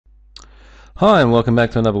Hi and welcome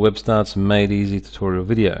back to another WebStarts Made Easy tutorial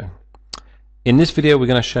video. In this video we're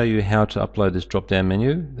going to show you how to upload this drop down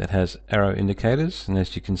menu that has arrow indicators, and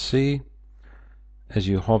as you can see, as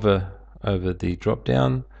you hover over the drop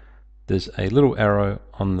down, there's a little arrow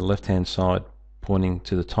on the left hand side pointing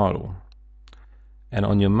to the title, and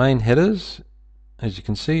on your main headers, as you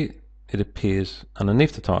can see, it appears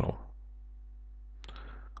underneath the title.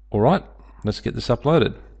 Alright, let's get this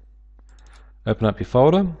uploaded. Open up your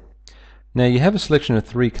folder. Now you have a selection of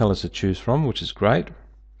 3 colors to choose from, which is great,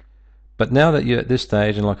 but now that you're at this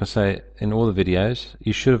stage, and like I say in all the videos,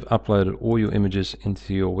 you should have uploaded all your images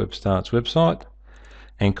into your WebStarts website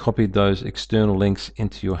and copied those external links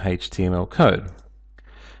into your HTML code.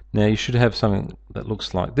 Now you should have something that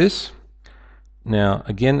looks like this. Now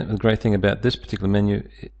again, the great thing about this particular menu,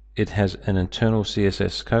 it has an internal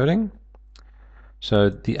CSS coding, so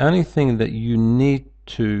the only thing that you need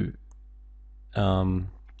to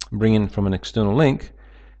bring in from an external link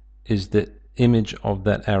is the image of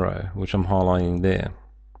that arrow, which I'm highlighting there.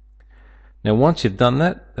 Now once you've done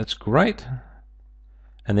that, that's great,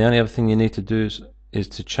 and the only other thing you need to do is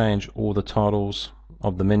to change all the titles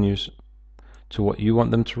of the menus to what you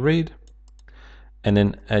want them to read, and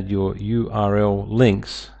then add your URL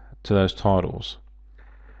links to those titles.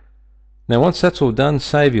 Now once that's all done,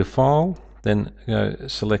 save your file, then go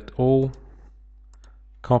select all,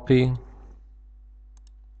 copy,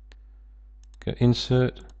 go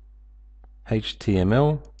insert,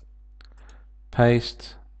 HTML,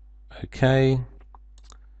 paste, OK,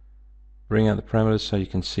 bring out the parameters so you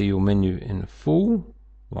can see your menu in full,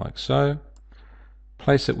 like so,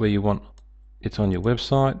 place it where you want it on your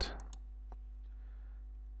website,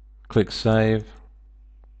 click save,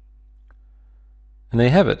 and there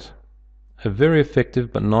you have it, a very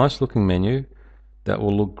effective but nice looking menu that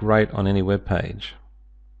will look great on any web page.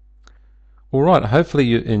 Alright, hopefully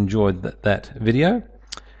you enjoyed that video,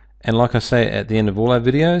 and like I say at the end of all our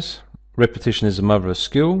videos, repetition is the mother of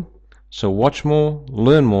skill, so watch more,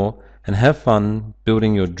 learn more, and have fun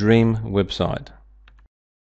building your dream website.